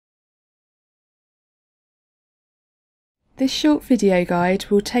This short video guide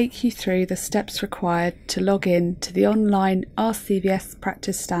will take you through the steps required to log in to the online RCVS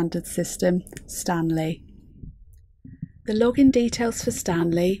Practice Standards system, Stanley. The login details for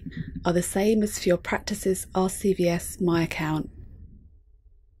Stanley are the same as for your practice's RCVS My Account.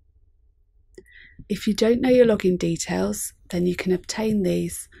 If you don't know your login details, then you can obtain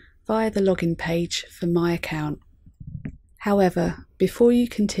these via the login page for My Account. However, before you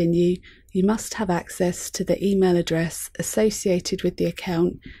continue, you must have access to the email address associated with the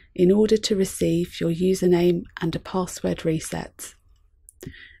account in order to receive your username and a password reset.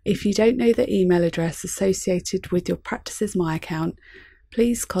 If you don't know the email address associated with your practice's My Account,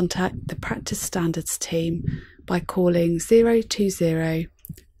 please contact the Practice Standards team by calling 020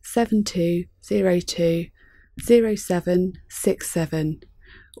 7202 0767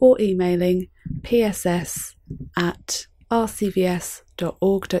 or emailing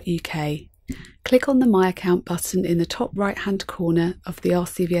pss@rcvs.org.uk. Click on the My Account button in the top right hand corner of the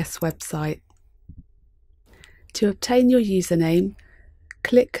RCVS website. To obtain your username,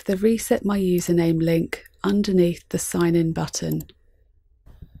 click the Reset My Username link underneath the Sign In button.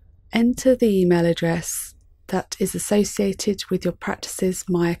 Enter the email address that is associated with your practice's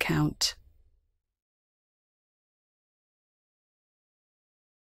My Account.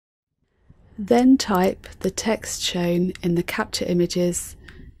 Then type the text shown in the Captcha images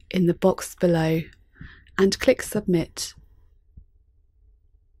in the box below and click Submit.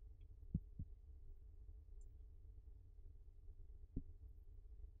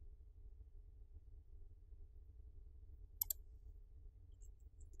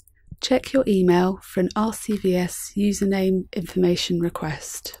 Check your email for an RCVS username information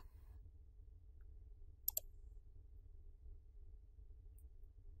request.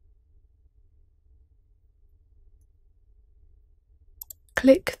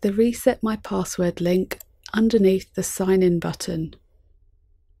 Click the Reset My Password link underneath the Sign In button.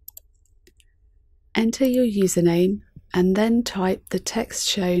 Enter your username and then type the text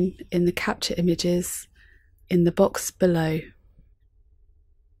shown in the Captcha images in the box below.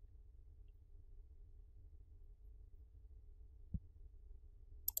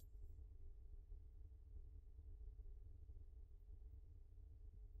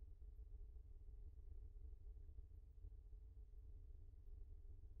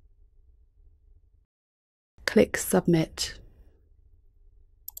 Click Submit.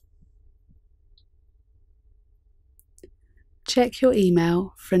 Check your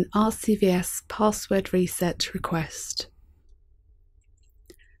email for an RCVS password reset request.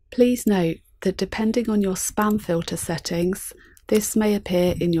 Please note that depending on your spam filter settings, this may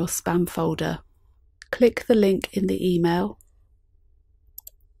appear in your spam folder. Click the link in the email.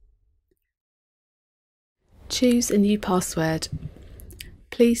 Choose a new password.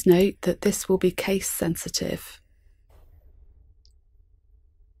 Please note that this will be case sensitive.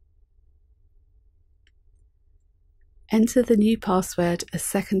 Enter the new password a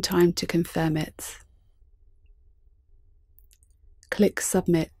second time to confirm it. Click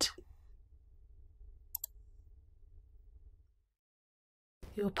Submit.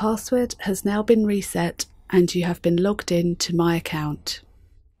 Your password has now been reset and you have been logged in to My Account.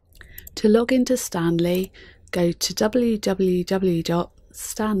 To log into Stanley, go to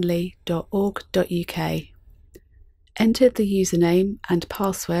www.stanley.org.uk. Enter the username and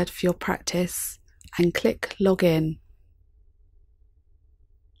password for your practice and click Login.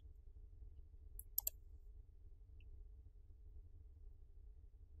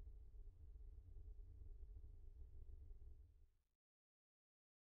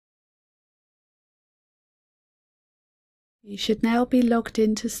 You should now be logged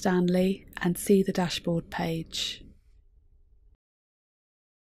into Stanley and see the dashboard page.